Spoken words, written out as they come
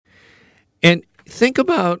And think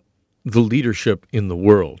about the leadership in the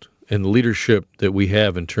world and the leadership that we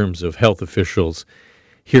have in terms of health officials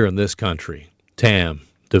here in this country. Tam,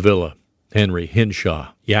 Davila, Henry,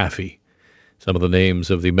 Hinshaw, Yaffe, some of the names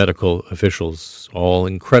of the medical officials, all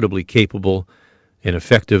incredibly capable and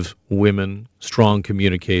effective women, strong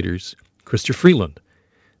communicators. Chrystia Freeland,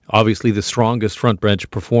 obviously the strongest front bench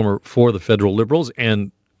performer for the federal Liberals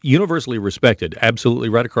and universally respected, absolutely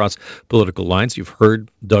right across political lines. You've heard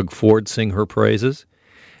Doug Ford sing her praises.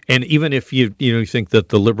 And even if you think that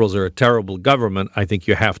the Liberals are a terrible government, I think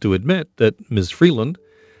you have to admit that Ms. Freeland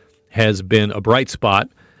has been a bright spot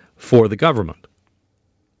for the government.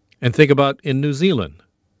 And think about in New Zealand,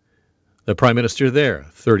 the prime minister there,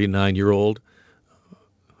 39-year-old,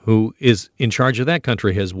 who is in charge of that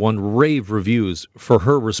country, has won rave reviews for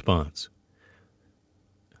her response.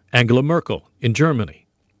 Angela Merkel in Germany,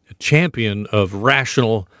 a champion of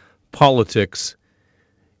rational politics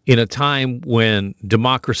in a time when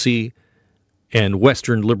democracy and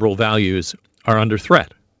Western liberal values are under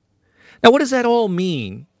threat. Now, what does that all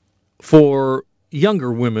mean for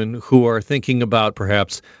younger women who are thinking about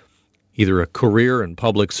perhaps either a career in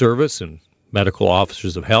public service and medical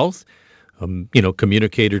officers of health,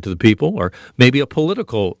 communicator to the people, or maybe a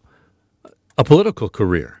political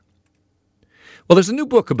career? Well, there's a new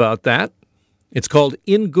book about that. It's called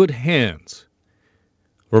In Good Hands.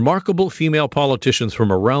 Remarkable female politicians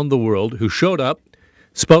from around the world who showed up,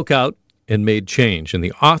 spoke out, and made change. And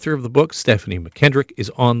the author of the book, Stephanie McKendrick, is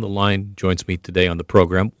on the line, joins me today on the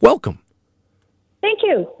program. Welcome. Thank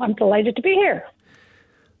you. I'm delighted to be here.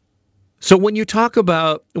 So when you talk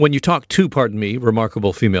to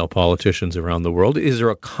remarkable female politicians around the world, is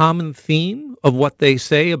there a common theme of what they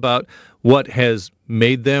say about what has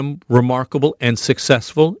made them remarkable and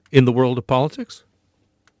successful in the world of politics?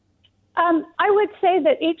 I would say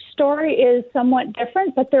that each story is somewhat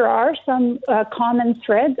different, but there are some common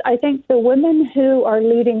threads. I think the women who are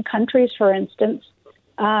leading countries, for instance,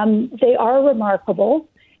 they are remarkable.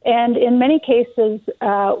 And in many cases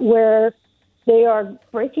where they are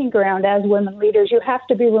breaking ground as women leaders, you have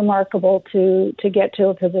to be remarkable to get to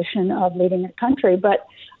a position of leading a country. But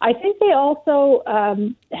I think they also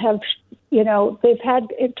have, they've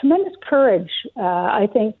had tremendous courage. I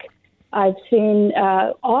think I've seen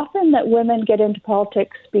often that women get into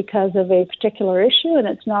politics because of a particular issue, and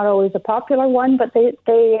it's not always a popular one, but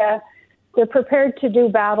they're prepared to do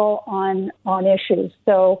battle on issues.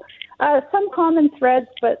 So some common threads,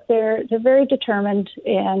 but they're very determined,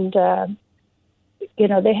 and I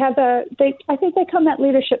think they come at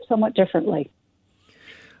leadership somewhat differently.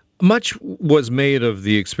 Much was made of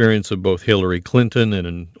the experience of both Hillary Clinton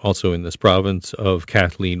and also in this province of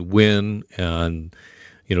Kathleen Wynne, and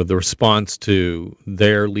the response to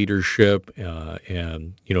their leadership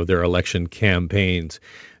and their election campaigns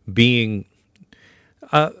being,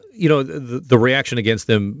 the reaction against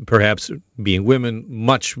them perhaps being women,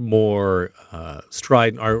 much more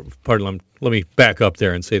strident. Let me back up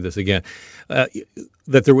there and say this again,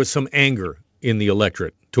 that there was some anger in the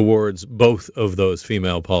electorate towards both of those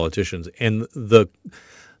female politicians, and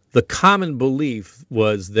the common belief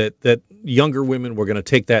was that younger women were going to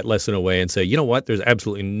take that lesson away and say, you know what, there's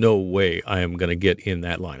absolutely no way I am going to get in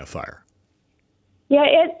that line of fire. Yeah,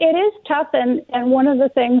 it is tough, and one of the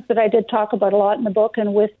things that I did talk about a lot in the book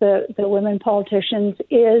and with the women politicians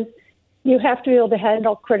is you have to be able to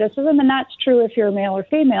handle criticism, and that's true if you're a male or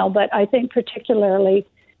female, but I think particularly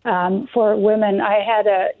for women, I had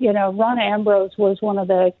Ronna Ambrose was one of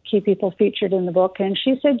the key people featured in the book, and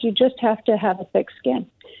she said you just have to have a thick skin.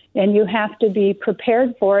 And you have to be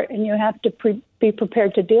prepared for it, and you have to be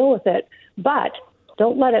prepared to deal with it. But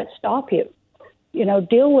don't let it stop you.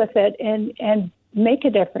 Deal with it and make a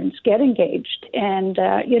difference, get engaged. And,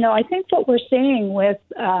 I think what we're seeing with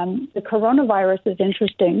the coronavirus is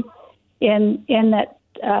interesting in that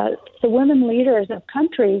the women leaders of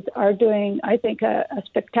countries are doing, I think, a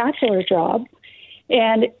spectacular job.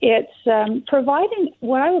 And it's providing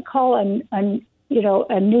what I would call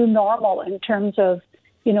a new normal in terms of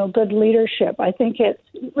good leadership. I think it's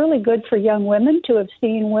really good for young women to have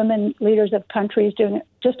seen women leaders of countries doing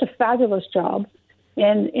just a fabulous job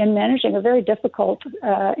in managing a very difficult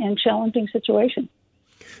and challenging situation.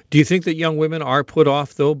 Do you think that young women are put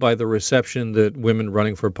off, though, by the reception that women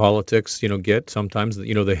running for politics, get sometimes,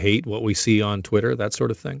 the hate, what we see on Twitter, that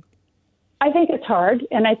sort of thing? I think it's hard,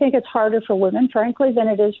 and I think it's harder for women, frankly, than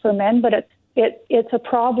it is for men, but it's a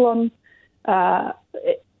problem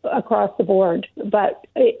across the board. But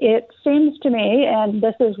it seems to me, and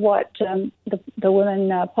this is what the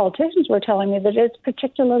women politicians were telling me, that it's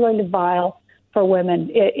particularly vile for women.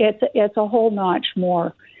 It's a whole notch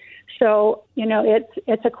more. So,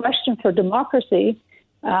 it's a question for democracy,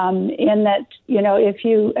 in that, if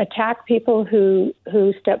you attack people who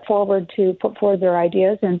step forward to put forward their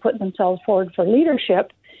ideas and put themselves forward for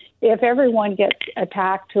leadership, if everyone gets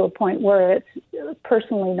attacked to a point where it's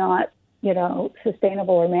personally not,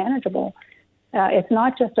 sustainable or manageable, it's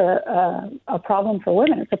not just a problem for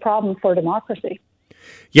women, it's a problem for democracy.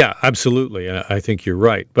 Yeah, absolutely. I think you're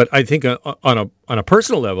right. But I think on a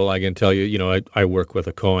personal level, I can tell you, I work with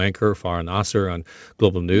a co-anchor, Farah Nasser, on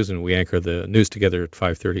Global News, and we anchor the news together at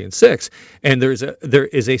 5:30 and 6. And there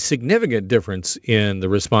is a significant difference in the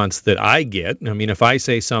response that I get. I mean, if I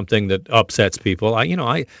say something that upsets people,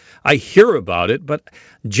 I hear about it, but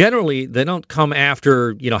generally they don't come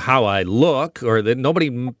after, how I look, or that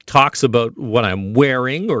nobody talks about what I'm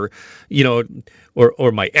wearing, or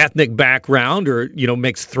my ethnic background, or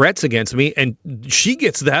makes threats against me. And she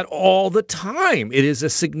gets that all the time. It is a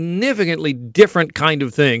significantly different kind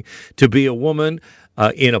of thing to be a woman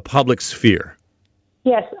in a public sphere.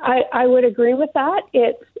 Yes, I would agree with that.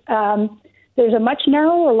 It's there's a much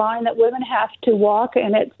narrower line that women have to walk,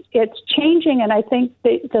 and it's changing. And I think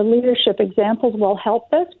the leadership examples will help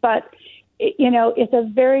this. But it's a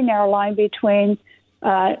very narrow line between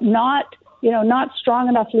not strong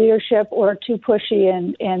enough leadership or too pushy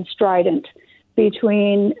and strident,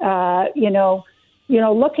 between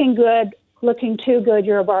looking good, looking too good,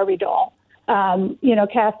 you're a Barbie doll. Catherine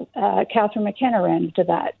McKenna ran into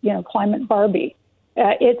that, climate Barbie.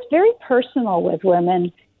 It's very personal with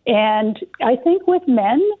women. And I think with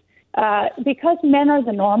men, because men are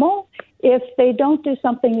the normal, if they don't do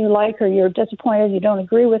something you like, or you're disappointed, you don't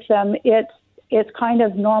agree with them, it's kind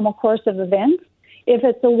of normal course of events. If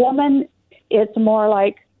it's a woman, it's more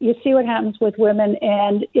like you see what happens with women,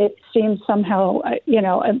 and it seems somehow,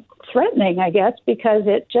 threatening, I guess, because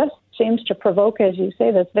it just seems to provoke, as you say,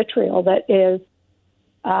 this vitriol that is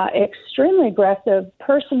extremely aggressive,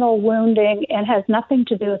 personal, wounding, and has nothing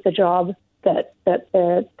to do with the job that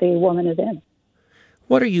the woman is in.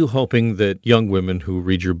 What are you hoping that young women who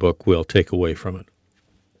read your book will take away from it?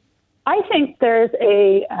 I think there's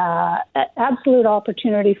a absolute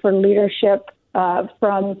opportunity for leadership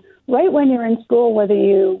from right when you're in school, whether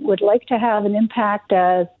you would like to have an impact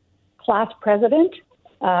as class president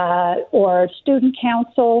or student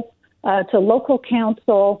council to local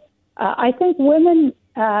council. I think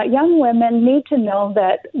young women need to know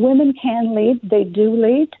that women can lead. They do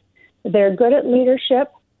lead. They're good at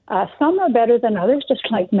leadership. Some are better than others, just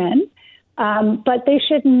like men. But they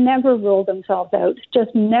should never rule themselves out.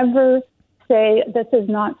 Just never say, this is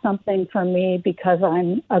not something for me because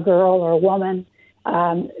I'm a girl or a woman.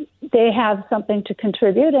 They have something to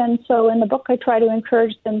contribute. And so in the book, I try to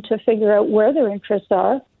encourage them to figure out where their interests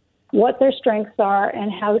are, what their strengths are,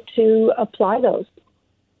 and how to apply those.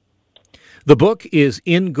 The book is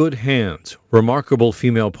In Good Hands, Remarkable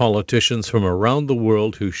Female Politicians from Around the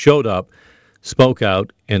World Who Showed Up, Spoke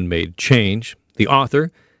Out, and Made Change. The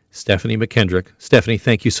author, Stephanie McKendrick. Stephanie,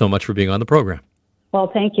 thank you so much for being on the program. Well,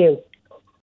 thank you.